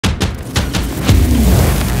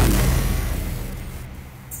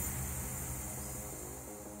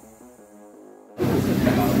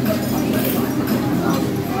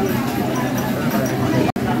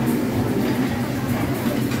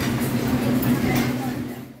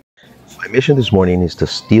mission this morning is to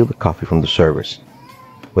steal the coffee from the servers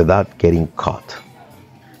without getting caught.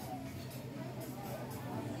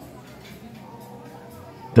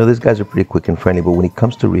 You know, these guys are pretty quick and friendly, but when it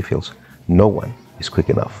comes to refills, no one is quick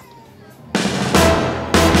enough.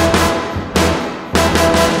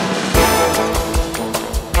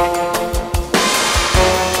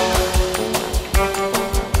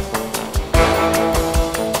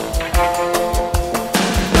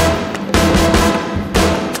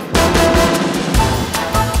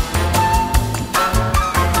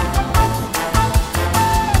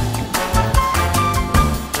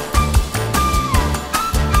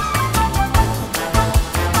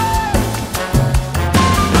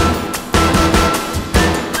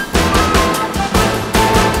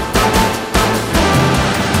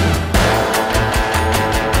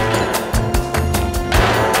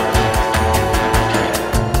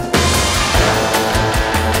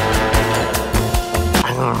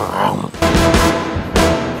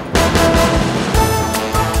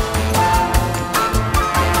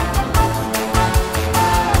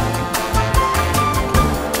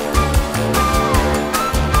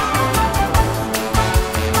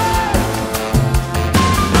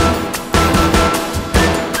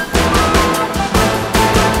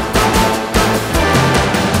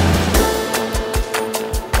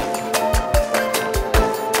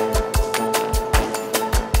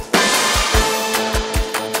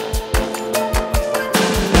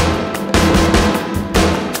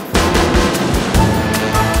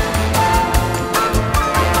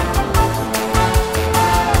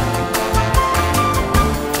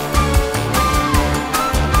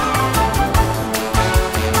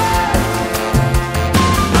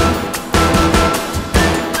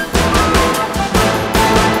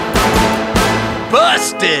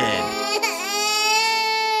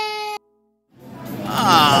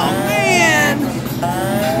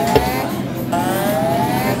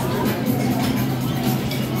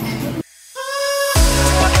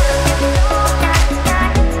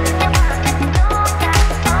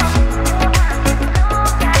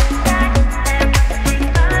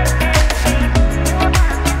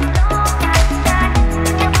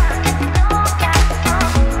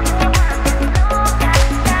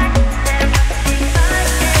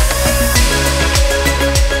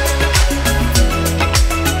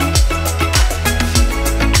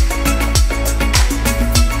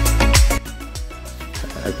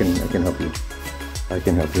 I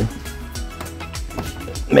can help you.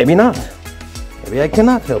 Maybe not. Maybe I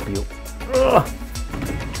cannot help you.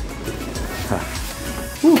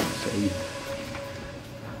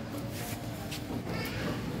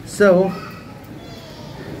 So,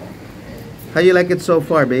 how you like it so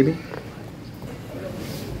far, baby?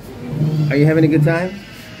 Are you having a good time?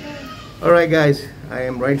 All right, guys, I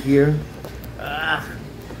am right here. I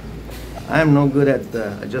am no good at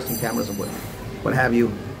adjusting cameras and what have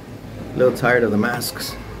you. A little tired of the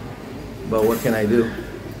masks, but what can I do?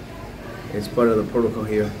 It's part of the protocol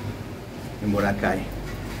here in Boracay.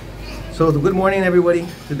 So good morning, everybody.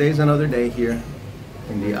 Today's another day here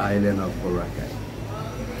in the island of Boracay.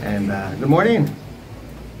 And good morning.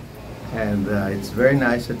 And it's very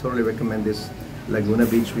nice. I totally recommend this Laguna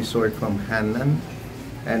Beach Resort from Hannan.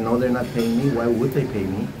 And no, they're not paying me. Why would they pay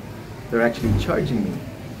me? They're actually charging me.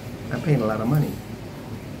 I'm paying a lot of money.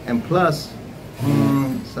 And plus,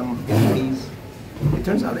 some hidden fees. It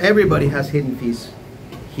turns out everybody has hidden fees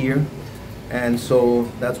here. And so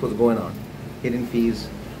that's what's going on. Hidden fees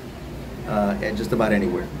at just about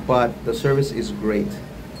anywhere. But the service is great.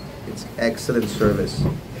 It's excellent service.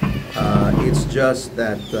 It's just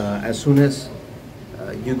that as soon as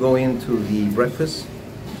you go into the breakfast,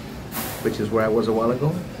 which is where I was a while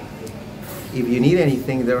ago, if you need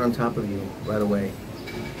anything, they're on top of you right away.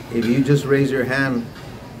 If you just raise your hand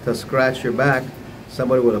to scratch your back,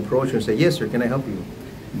 somebody will approach you and say, "Yes, sir, can I help you?"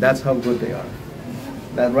 That's how good they are.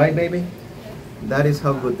 That right, baby? That is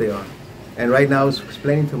how good they are. And right now I was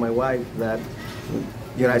explaining to my wife that,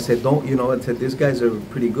 you know, I said, don't, you know, I said, these guys are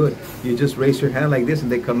pretty good. You just raise your hand like this and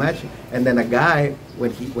they come at you. And then a guy,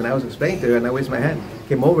 when I was explaining to her and I raised my hand,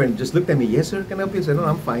 came over and just looked at me, "Yes, sir, can I help you?" I said, "No,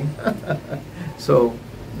 I'm fine." So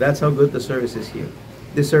that's how good the service is here.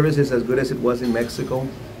 This service is as good as it was in Mexico.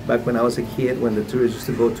 Back when I was a kid, when the tourists used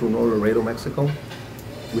to go to Laredo, Mexico,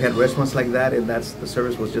 we had restaurants like that, and the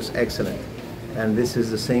service was just excellent. And this is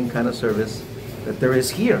the same kind of service that there is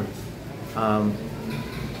here.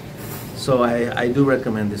 So I do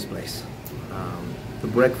recommend this place. The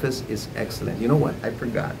breakfast is excellent. You know what? I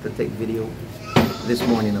forgot to take video this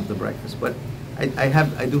morning of the breakfast, but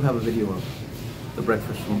I do have a video of the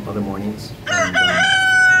breakfast from other mornings, and,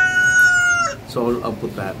 so I'll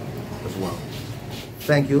put that as well.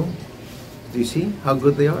 Thank you. Do you see how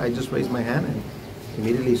good they are? I just raised my hand and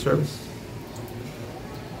immediately service.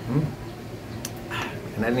 And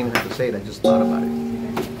I didn't even have to say it, I just thought about it.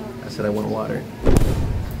 I said I want water.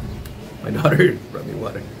 My daughter brought me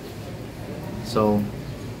water. So,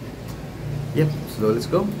 yeah, so let's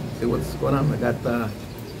go. See what's going on. I got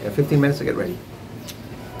 15 minutes to get ready.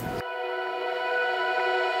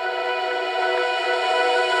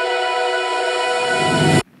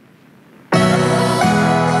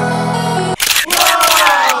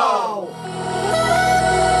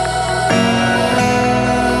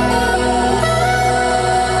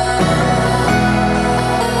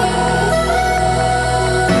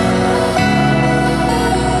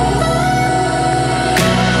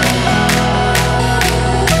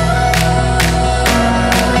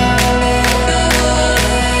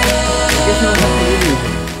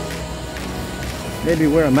 Maybe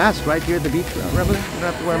wear a mask right here at the beach. Remember? We don't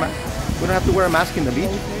have to wear a mask. We don't have to wear a mask in the beach.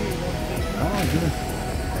 Oh, good.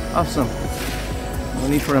 Awesome. No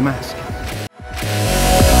need for a mask.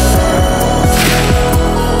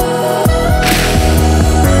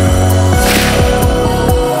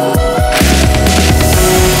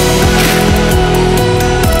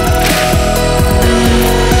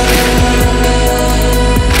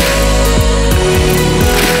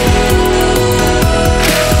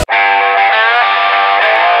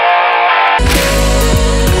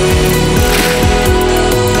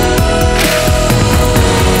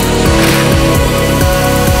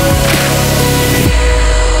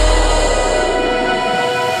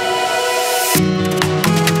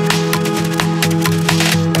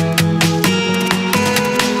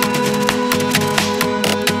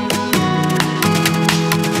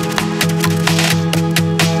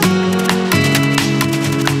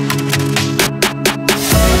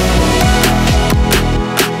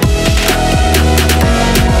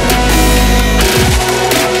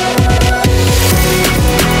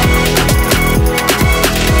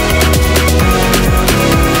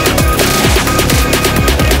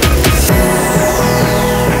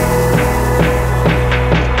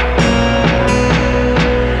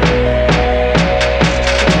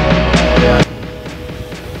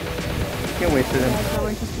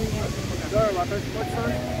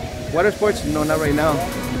 Water sports? No, not right now.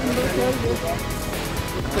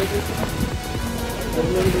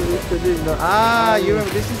 Ah, you remember?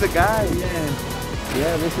 This is the guy.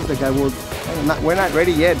 Yeah, this is the guy. We're not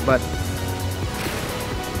ready yet, but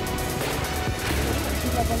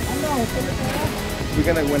we're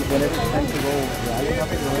gonna whenever it's time to go.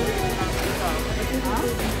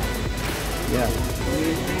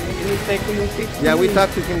 Yeah, we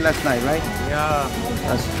talked to him last night, right? Yeah.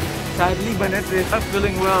 Sadly, Vanessa is not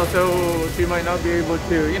feeling well, so she might not be able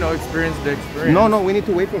to, experience the experience. No, we need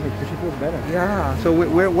to wait for her because she feels better. Yeah. So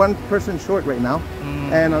we're one person short right now,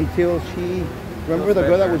 and until she, remember the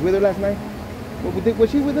girl that was with her last night? Was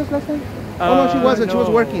she with us last night? Oh no, she wasn't. No. She was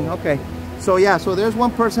working. Okay. So yeah, so there's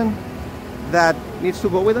one person that needs to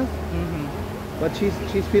go with us, but she's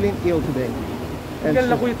feeling ill today. And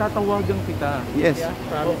Kailan ko itatawagan kita. Yes.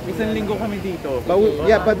 Isang linggo kami dito.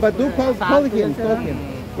 But do call him.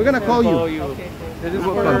 We're gonna call you. Okay. This is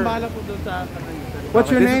What's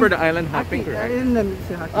your name? This is for the island hopping, right?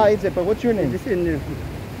 It's it. But what's your name?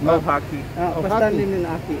 Haki. Aki.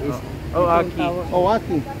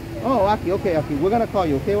 Aki. Oh, Aki. Okay, Aki. We're gonna call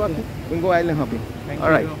you. Okay, Aki. We can go island hopping.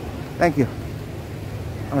 All right. Thank you.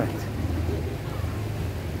 All right.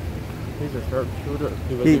 He's a sharpshooter.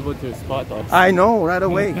 He was able to spot us. I know right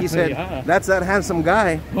away. He said, Yeah. "That's that handsome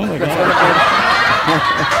guy." Oh my God.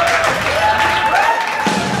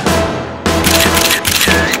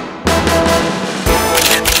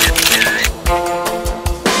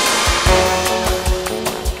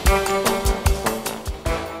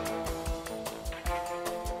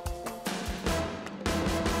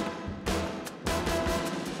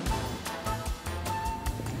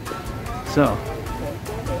 So,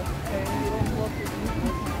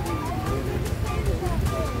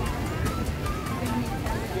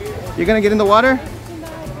 you're gonna get in the water?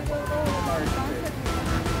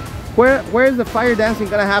 Where is the fire dancing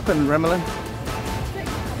gonna happen, Remelin?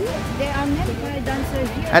 There are many fire dancers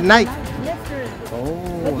here. At night? Yes, sir. Oh.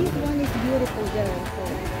 But this one is beautiful there. So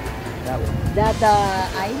That one. that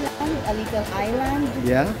island, a little island.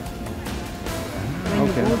 Yeah? When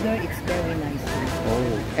Okay. you go there, it's very nice.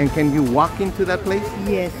 Oh. And can you walk into that place?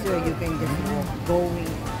 Yes, sir. You can just walk going.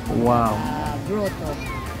 Wow. Grotto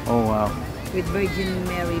Oh, wow. with Virgin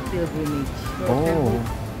Mary pilgrimage. Oh.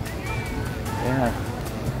 Yeah.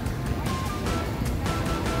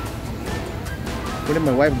 Where did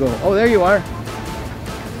my wife go? Oh, there you are.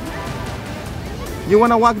 You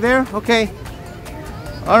want to walk there? Okay.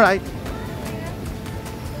 All right.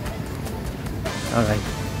 All right.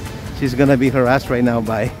 She's gonna be harassed right now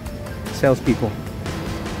by salespeople.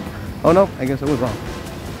 Oh no, I guess I was wrong.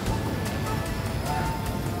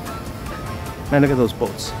 Man, look at those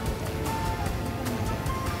boats.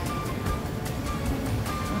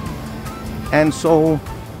 And so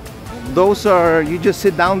those are, you just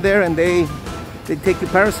sit down there and they take you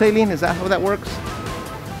parasailing. Is that how that works?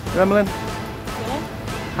 Remelin? Yeah.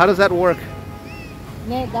 How does that work?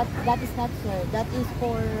 No, that is not, sir. That is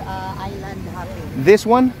for island hopping. This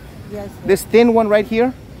one? Yes, sir. This thin one right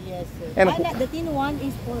here? Yes, sir. And The thin one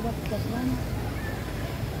is for what is that one?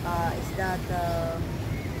 Is that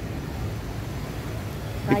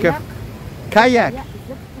Be kayak? careful. Kayak. Yeah, is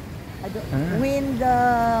that,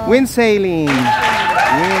 Wind sailing.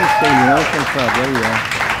 Wind sailing. Ocean club. There you are.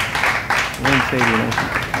 Wind sailing.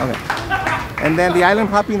 Okay. And then the island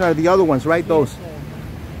hopping are the other ones, right? Those. Yes, sir.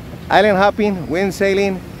 Island hopping, wind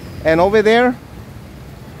sailing, and over there,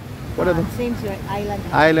 what are the Same, sir. Island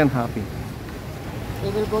hopping. island hopping? We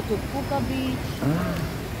will go to Puka Beach,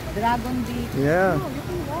 Dragon Beach. Yeah. Oh, you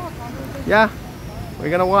can walk over there. Yeah, we're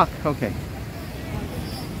gonna walk. Okay,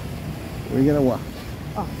 we're gonna walk.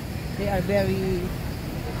 Oh, they are very...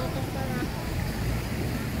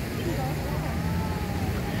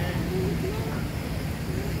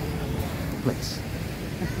 Place.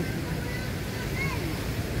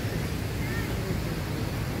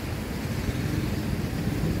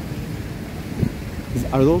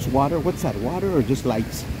 Are those water? What's that? Water or just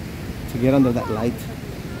lights? To get under that light?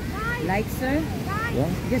 Light, sir? Yeah,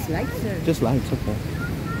 Just light, sir. just lights. Okay.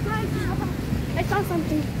 I saw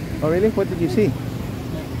something. Oh really? What did you see?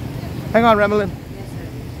 Hang on, Remelin. Yes,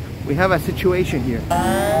 sir. We have a situation here.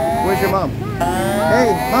 Where's your mom?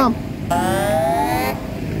 Hey, mom.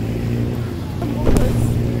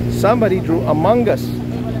 Somebody drew Among Us.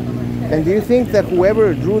 And do you think that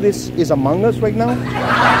whoever drew this is among us right now?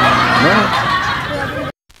 No.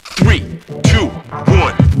 3, 2,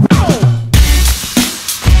 1.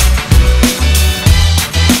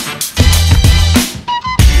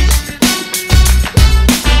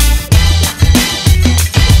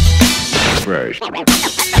 First.